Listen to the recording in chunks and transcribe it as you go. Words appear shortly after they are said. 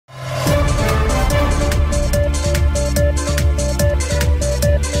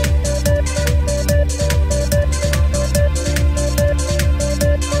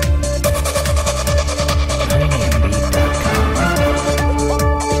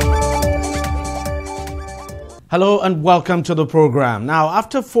Hello and welcome to the program. Now,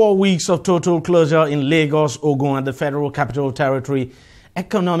 after 4 weeks of total closure in Lagos, Ogun and the Federal Capital Territory,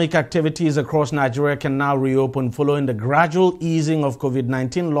 economic activities across Nigeria can now reopen following the gradual easing of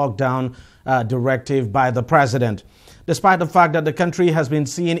COVID-19 lockdown directive by the president. Despite the fact that the country has been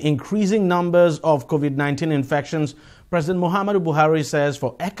seeing increasing numbers of COVID-19 infections, President Muhammadu Buhari says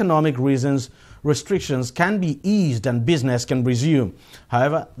for economic reasons, restrictions can be eased and business can resume.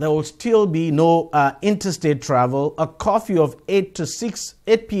 However, there will still be no interstate travel. A curfew of 8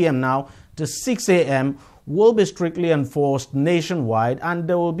 p.m. now to 6 a.m. will be strictly enforced nationwide, and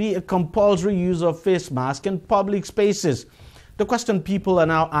there will be a compulsory use of face masks in public spaces. The question people are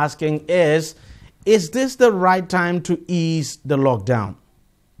now asking is this the right time to ease the lockdown?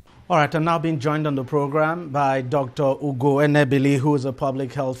 All right, I'm now being joined on the program by Dr. Ugo Enebili, who is a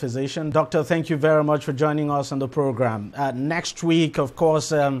public health physician. Doctor, thank you very much for joining us on the program. Next week, of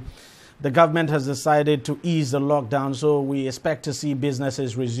course, the government has decided to ease the lockdown, so we expect to see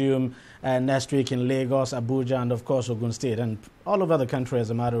businesses resume next week in Lagos, Abuja, and of course Ogun State, and all over the country, as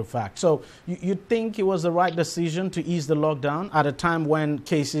a matter of fact. So you think it was the right decision to ease the lockdown at a time when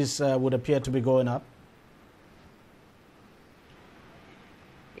cases would appear to be going up?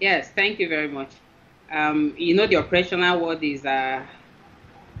 Yes, thank you very much. The operational world is,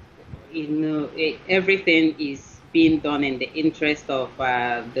 everything is being done in the interest of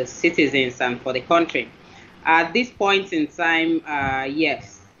the citizens and for the country. At this point in time,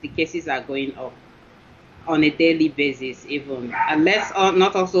 yes, the cases are going up on a daily basis even. And let's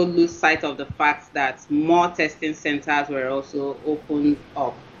not also lose sight of the fact that more testing centers were also opened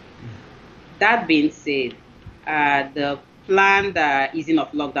up. That being said, the planned easing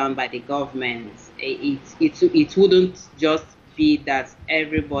of lockdown by the government, it wouldn't just be that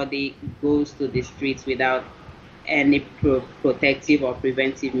everybody goes to the streets without any protective or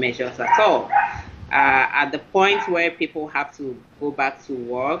preventive measures at all. At the point where people have to go back to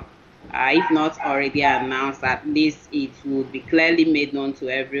work, if not already announced, at least it would be clearly made known to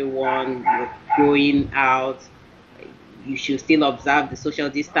everyone. You're going out, you should still observe the social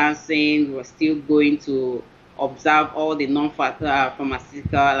distancing. We're still going to observe all the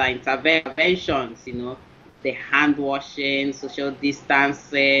non-pharmaceutical interventions, the hand washing, social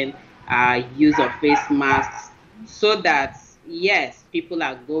distancing, use of face masks, so that, yes, people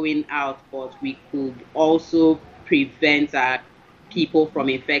are going out, but we could also prevent people from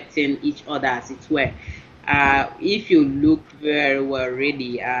infecting each other, as it were. If you look very well,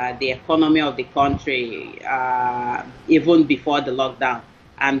 really, the economy of the country, even before the lockdown,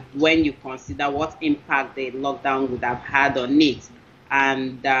 and when you consider what impact the lockdown would have had on it,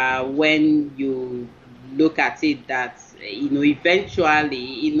 and when you look at it that,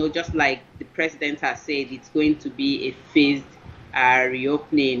 eventually, just like the president has said, it's going to be a phased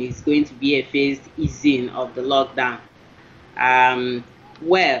reopening, it's going to be a phased easing of the lockdown.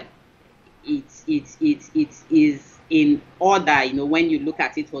 Well, it is in order, when you look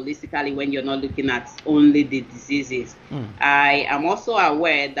at it holistically, when you're not looking at only the diseases. I am also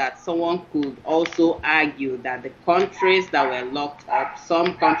aware that someone could also argue that the countries that were locked up,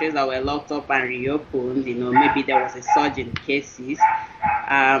 some countries that were locked up and reopened, maybe there was a surge in cases.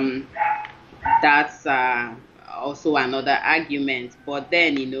 That's also another argument. But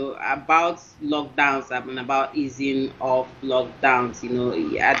then, about lockdowns and about easing of lockdowns,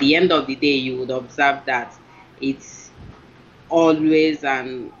 at the end of the day, you would observe that it's always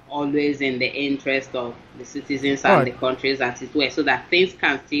in the interest of the citizens and the countries, as it were, so that things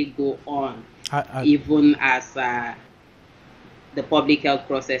can still go on, even as the public health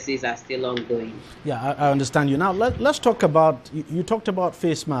processes are still ongoing. Yeah, I understand you. Now, let's talk about, you talked about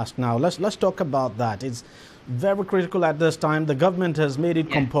face masks now. Let's talk about that. It's very critical at this time. The government has made it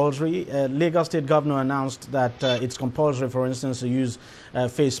compulsory. Lagos State Governor announced that it's compulsory, for instance, to use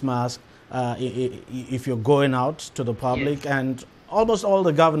face masks if you're going out to the public, and almost all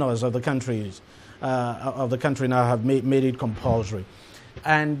the governors of the country now have made it compulsory.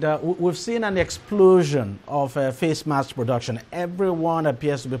 And we've seen an explosion of face mask production. Everyone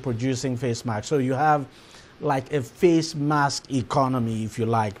appears to be producing face masks. So you have like a face mask economy, if you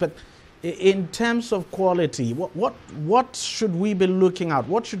like. But in terms of quality, what should we be looking out?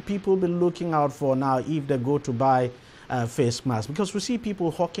 What should people be looking out for now if they go to buy face masks? Because we see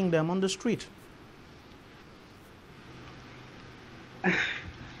people hawking them on the street.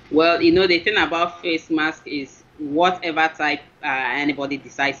 Well, the thing about face mask is whatever type anybody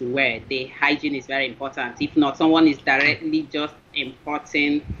decides to wear, the hygiene is very important. If not, someone is directly just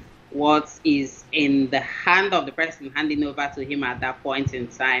importing what is in the hand of the person, handing over to him at that point in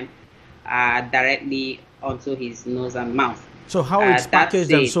time, directly onto his nose and mouth. So how it's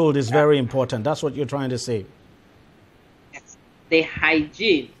packaged and sold is very important. That's what you're trying to say. the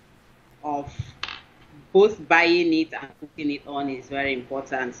hygiene of both buying it and putting it on is very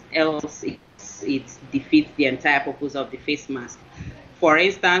important. Else, it defeats the entire purpose of the face mask. For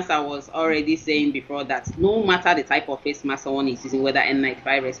instance, I was already saying before that no matter the type of face mask someone is using, whether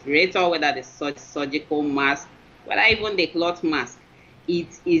N95 respirator, whether the surgical mask, whether even the cloth mask, it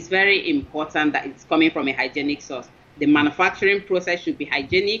is very important that it's coming from a hygienic source. The manufacturing process should be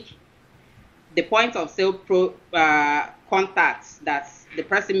hygienic. The point of sale contacts that the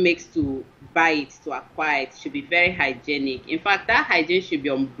person makes to buy it, to acquire it, should be very hygienic. In fact, that hygiene should be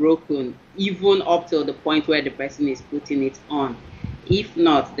unbroken, even up to the point where the person is putting it on. If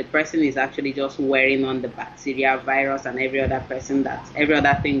not, the person is actually just wearing on the bacteria, virus, and every other thing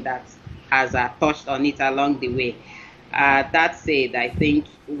that has touched on it along the way. That said, I think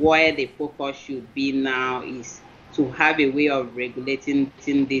where the focus should be now is to have a way of regulating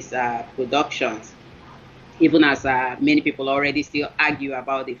these productions, even as many people already still argue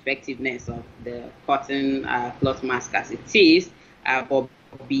about the effectiveness of the cotton cloth mask as it is. But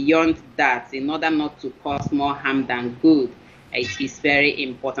beyond that, in order not to cause more harm than good, it is very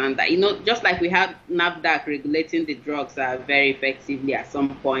important that, just like we had NAFDAC regulating the drugs very effectively at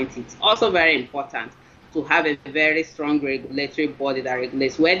some point, it's also very important to have a very strong regulatory body that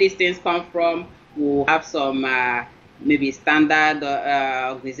regulates where these things come from. We'll have some maybe standard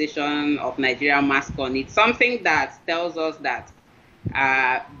organization of Nigeria mask on it, something that tells us that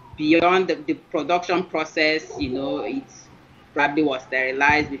beyond the production process, it probably was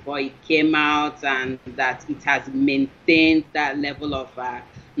sterilized before it came out, and that it has maintained that level of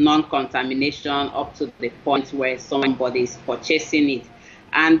non-contamination up to the point where somebody is purchasing it.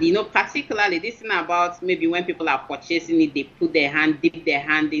 And, particularly this thing about maybe when people are purchasing it, they dip their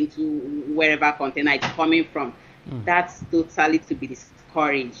hand into wherever container it's coming from. That's totally to be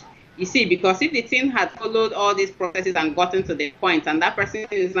discouraged. You see, because if the thing had followed all these processes and gotten to the point, and that person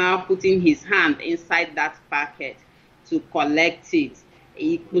is now putting his hand inside that packet to collect it,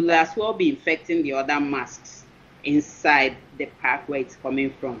 it could as well be infecting the other masks inside the pack where it's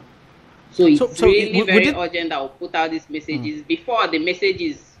coming from. So it's really very urgent that we'll put out these messages. Before, the message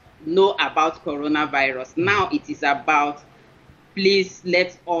is know about coronavirus. Now it is about, please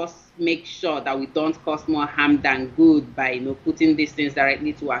let us make sure that we don't cause more harm than good by putting these things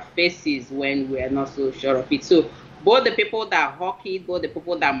directly to our faces when we are not so sure of it. So both the people that hawk it, both the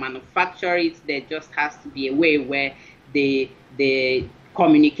people that manufacture it, there just has to be a way where the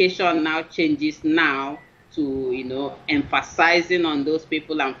communication now changes now to emphasizing on those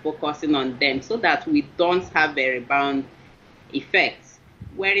people and focusing on them, so that we don't have a rebound effect.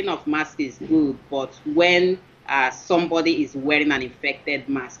 Wearing of mask is good, but when somebody is wearing an infected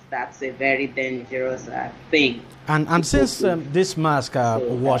mask, that's a very dangerous thing. And since this mask are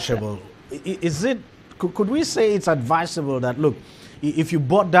washable, could we say it's advisable that, look, if you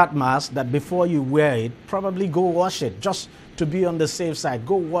bought that mask, that before you wear it, probably go wash it, just to be on the safe side.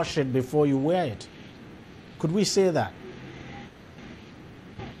 Go wash it before you wear it. Could we say that?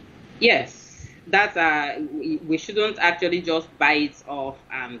 Yes, that's we shouldn't actually just buy it off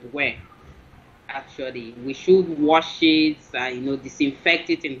and wear. Actually, we should wash it, disinfect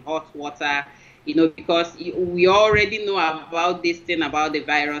it in hot water, because we already know about this thing about the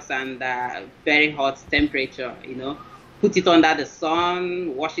virus and very hot temperature. Put it under the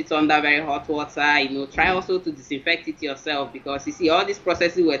sun, wash it under very hot water, try also to disinfect it yourself, because you see all these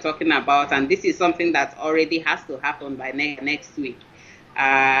processes we're talking about, and this is something that already has to happen by next week.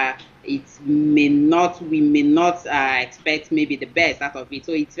 We may not expect maybe the best out of it.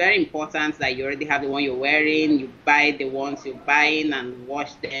 So it's very important that you already have the one you're wearing, you buy the ones you're buying and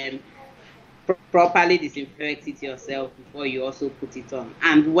wash them, properly disinfect it yourself before you also put it on.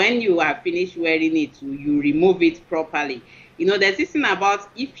 And when you have finished wearing it, you remove it properly. There's this thing about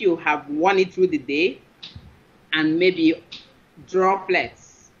if you have worn it through the day and maybe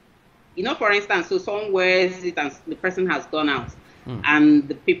droplets, for instance, so someone wears it and the person has gone out and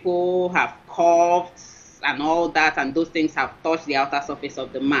the people have coughed and all that, and those things have touched the outer surface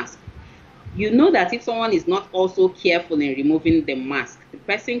of the mask. That if someone is not also careful in removing the mask, the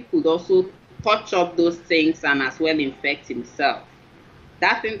person could also touch up those things and as well infect himself.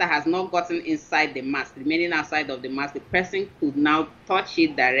 That thing that has not gotten inside the mask, remaining outside of the mask, the person could now touch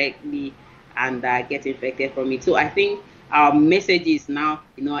it directly and get infected from it. So I think our message is now,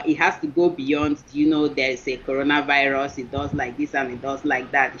 it has to go beyond, there's a coronavirus, it does like this and it does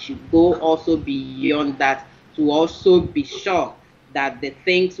like that. It should go also beyond that to also be sure that the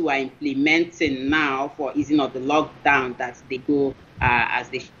things we are implementing now for easing of the lockdown, that they go as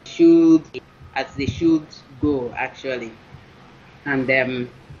they should go, actually. And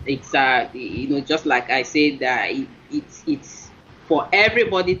it's just like I said, it's for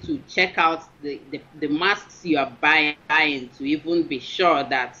everybody to check out the masks you are buying to even be sure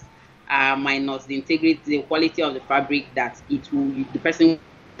that minus the integrity, the quality of the fabric, that the person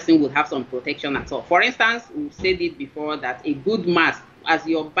will have some protection at all. For instance, we've said it before that a good mask, as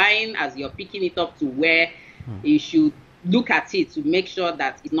you're buying, as you're picking it up to wear, you should look at it to make sure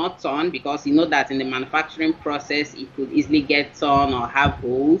that it's not torn, because you know that in the manufacturing process it could easily get torn or have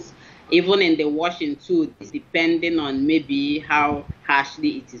holes. Even in the washing too, it's depending on maybe how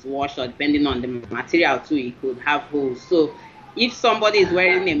harshly it is washed, or depending on the material too, it could have holes. So if somebody is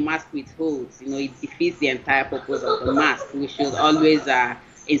wearing a mask with holes, it defeats the entire purpose of the mask. We should always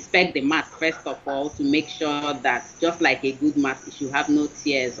inspect the mask first of all to make sure that, just like a good mask, it should have no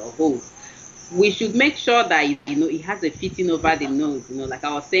tears or holes. We should make sure that it has a fitting over the nose. Like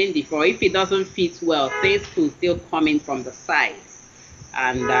I was saying before, if it doesn't fit well, things could still come in from the sides,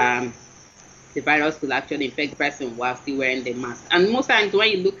 and the virus could actually infect the person while still wearing the mask. And most times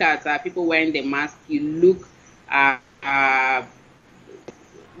when you look at people wearing the mask, you look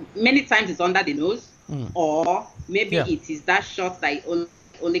many times it's under the nose, or maybe it is that short that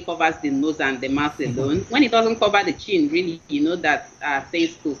only covers the nose and the mouth alone. When it doesn't cover the chin, really, that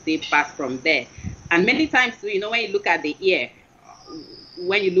things could still pass from there. And many times too, when you look at the ear,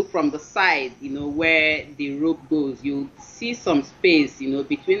 when you look from the side, where the rope goes, you see some space,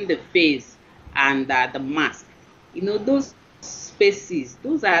 between the face and the mask. Those spaces,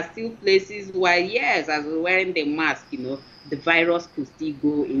 those are still places where, yes, as we're wearing the mask, the virus could still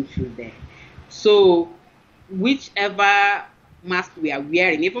go in through there. So whichever mask we are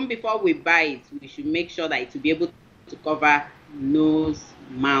wearing, even before we buy it, we should make sure that it will be able to cover nose,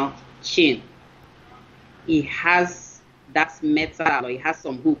 mouth, chin. It has that metal, or it has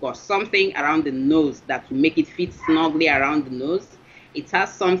some hook or something around the nose that will make it fit snugly around the nose. It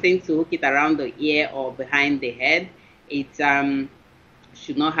has something to hook it around the ear or behind the head. It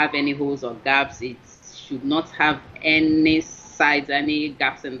should not have any holes or gaps. It should not have any sides, any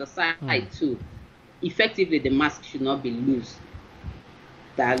gaps in the side too. Effectively, the mask should not be loose.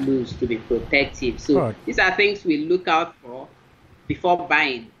 That loose to be protective. So these are things we look out for before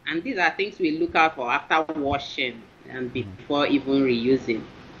buying, and these are things we look out for after washing and before even reusing.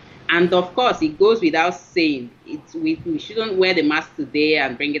 And of course, it goes without saying, we shouldn't wear the mask today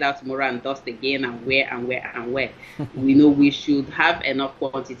and bring it out tomorrow and dust again and wear. We should have enough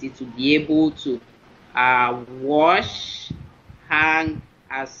quantity to be able to wash, hang,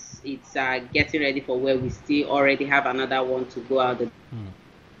 as it's getting ready for where we still already have another one to go out.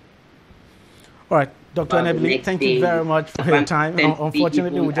 All right, Dr. Enebili, thank you very much for your time.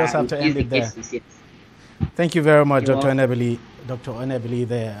 Unfortunately, we just have to end it there. Thank you very much, Dr. Enebili. Dr. Enebili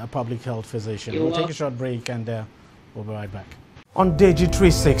there, a public health physician. We'll take a short break and we'll be right back. On DEJI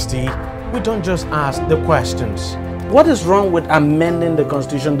 360, we don't just ask the questions. What is wrong with amending the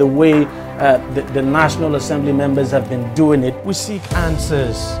Constitution the way the National Assembly members have been doing it? We seek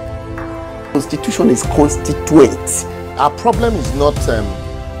answers. The Constitution is constituent. Our problem is not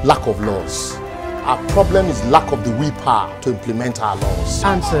lack of laws. Our problem is lack of the willpower to implement our laws.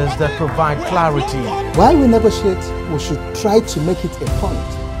 Answers that provide clarity. While we negotiate, we should try to make it a point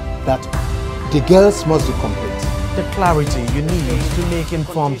that the girls must be complete. The clarity you need to make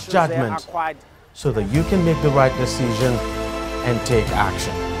informed judgment so that you can make the right decision and take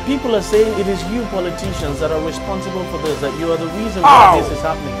action. People are saying it is you politicians that are responsible for this, that you are the reason why this is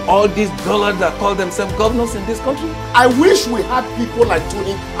happening. All these dollars that call themselves governors in this country. I wish we had people like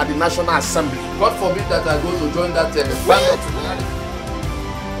Tony at the National Assembly. God forbid that I go to join that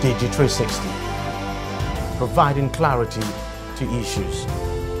DEJI 360, providing clarity to issues.